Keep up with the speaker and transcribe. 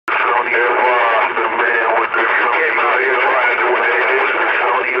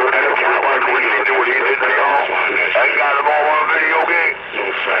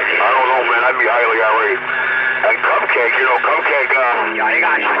Cupcake, you know, Cupcake, yeah, I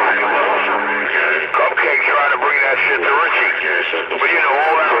got you. Cupcake trying to bring that shit to Richie. But you know,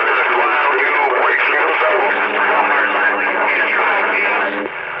 all that was in the clown, you know, breaks you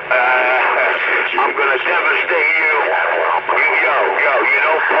I'm gonna devastate you. Yo, you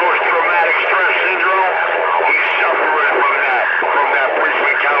know, post-traumatic stress syndrome? He's suffering from that brief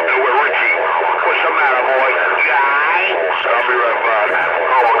encounter with Richie. What's the matter, boy? Guy? I'll be right back.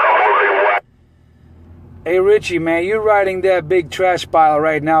 Hey Richie, man, you're riding that big trash pile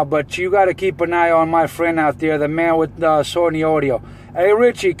right now, but you got to keep an eye on my friend out there, the man with the Sony audio. Hey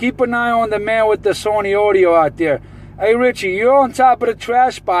Richie, keep an eye on the man with the Sony audio out there. Hey Richie, you're on top of the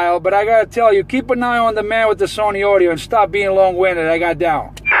trash pile, but I got to tell you, keep an eye on the man with the Sony audio and stop being long-winded. I got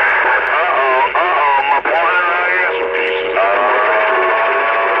down.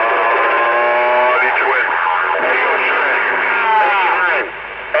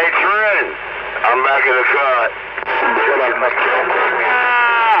 I'm back in the car. Shut up, my cat.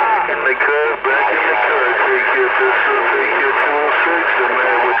 In the car, back in the car. Take your 206, the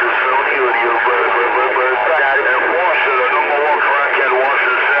man with the Sony audio. And Washer, the number one crackhead, wants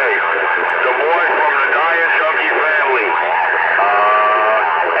to say, the boy from the Diet Junkie family.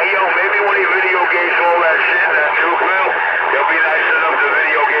 Hey, yo, maybe when he video games all that shit, that true film, he'll be nice enough to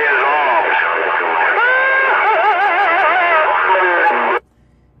video game his arms.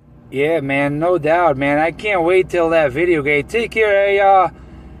 Yeah, man, no doubt, man. I can't wait till that video game. Take care,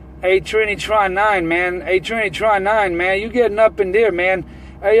 hey, Trinitron 9, man. Hey, Trinitron 9, man. You getting up in there, man.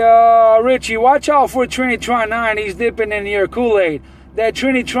 Hey, Richie, watch out for Trinitron 9. He's dipping in your Kool-Aid. That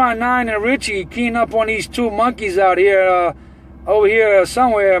Trinitron 9 and Richie keen up on these two monkeys out here, over here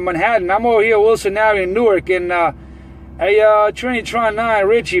somewhere in Manhattan. I'm over here, Wilson Avenue in Newark. And, hey, Trinitron 9,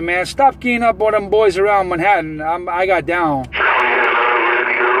 Richie, man. Stop keen up on them boys around Manhattan. I got down.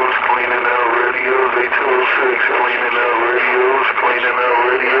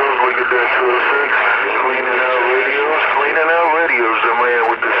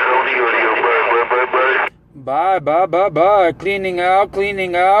 Bye. Cleaning out. Hey,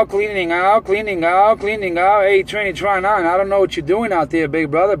 Trinitron 9, I don't know what you're doing out there,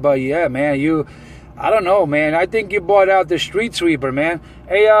 big brother, but yeah, man, I don't know, man. I think you bought out the street sweeper, man.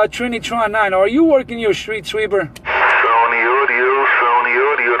 Hey, Trinitron 9, are you working your street sweeper? Sony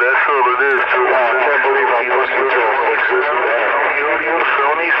audio, that's all it is. I can't believe I'm listening to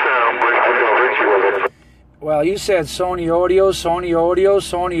Sony sound. Well, you said Sony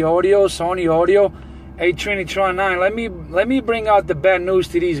audio. Hey, Trinitron 9, let me bring out the bad news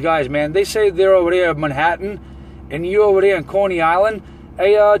to these guys, man. They say they're over there in Manhattan, and you over there in Coney Island.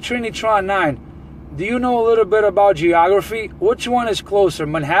 Hey, Trinitron 9, do you know a little bit about geography? Which one is closer,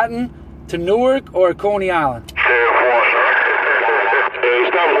 Manhattan to Newark or Coney Island? Hey,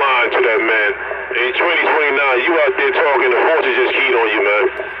 stop lying to that, man. Hey, 2029, you out there talking, the forces just keyed on you, man.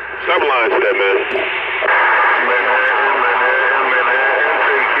 Stop lying to that, man.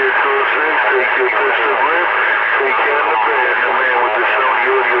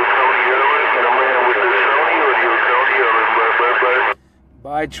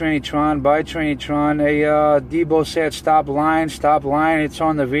 Bye, Trinitron. Hey, Debo said, stop lying. It's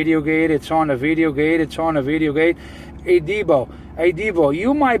on the video gate. Hey, Debo,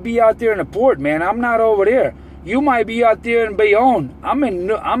 you might be out there in the port, man. I'm not over there. You might be out there in Bayonne. I'm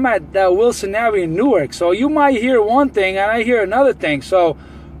at Wilson Avenue in Newark. So you might hear one thing and I hear another thing. So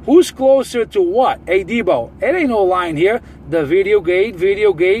who's closer to what? Hey, Debo, it ain't no line here. The video gate.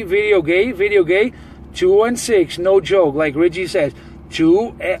 2 and 6, no joke. Like Richie says,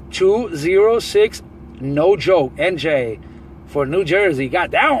 206, no joke. NJ for New Jersey.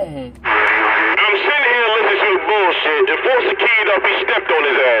 Got down. I'm sitting here listening to the bullshit. The force keyed up, he stepped on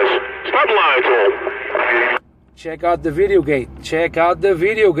his ass. Stop lying to him. Check out the video gate.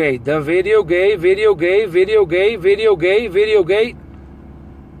 Video gate.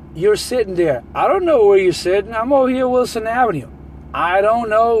 You're sitting there. I don't know where you're sitting. I'm over here, Wilson Avenue. I don't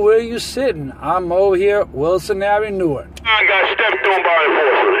know where you're sitting. I'm over here, Wilson Avenue, Newark. I got stepped on by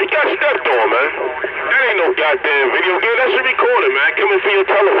enforcer. He got stepped on, man. That ain't no goddamn video game. That's a recorder, man. Coming for your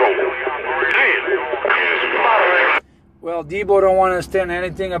telephone. Damn. Well, Debo don't want to understand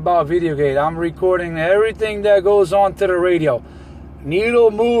anything about video game. I'm recording everything that goes on to the radio.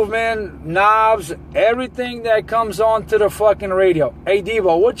 Needle movement, knobs, everything that comes on to the fucking radio. Hey,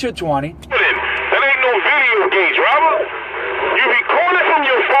 Debo, what's your 20? That ain't no video games, Robert. You record it from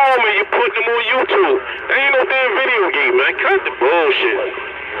your phone and you put them on YouTube. That ain't no damn video game, man. Cut the bullshit.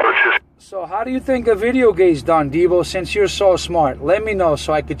 So how do you think a video game's done, Debo, since you're so smart? Let me know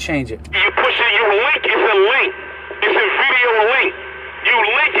so I could change it. You push it, you link, it's a link. It's a video link. You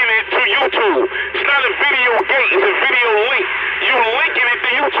linking it to YouTube. It's not a video video gate. It's a video link. You linking it to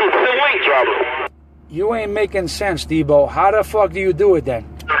YouTube. It's a link, driver. You ain't making sense, Debo. How the fuck do you do it then?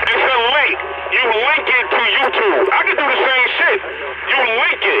 It's a link. You link it to YouTube. I can do the same shit. You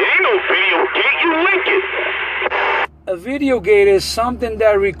link it. It ain't no video gate. You link it. A video gate is something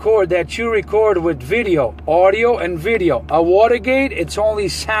that you record with video, audio and video. A water gate, it's only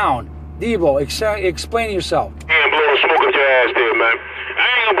sound. Debo, explain yourself. I ain't blowing smoke at your ass there, man. I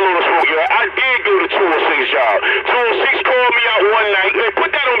ain't gonna blow the smoke. I did go to 206 job. 206 called me out one night. Hey, put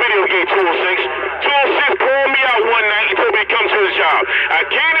that on video gate, 206. 206 called me out one night and told me to come to his job. I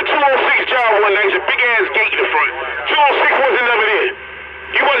came to 206 job one night. There's a big ass gate in the front. 206 wasn't never there.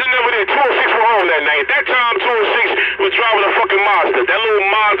 He wasn't never there. 206 were home that night. At that time, 206 was driving a fucking Mazda. That little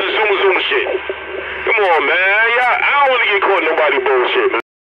Mazda Zoom shit. Come on, man. I don't want to get caught in nobody bullshit, man.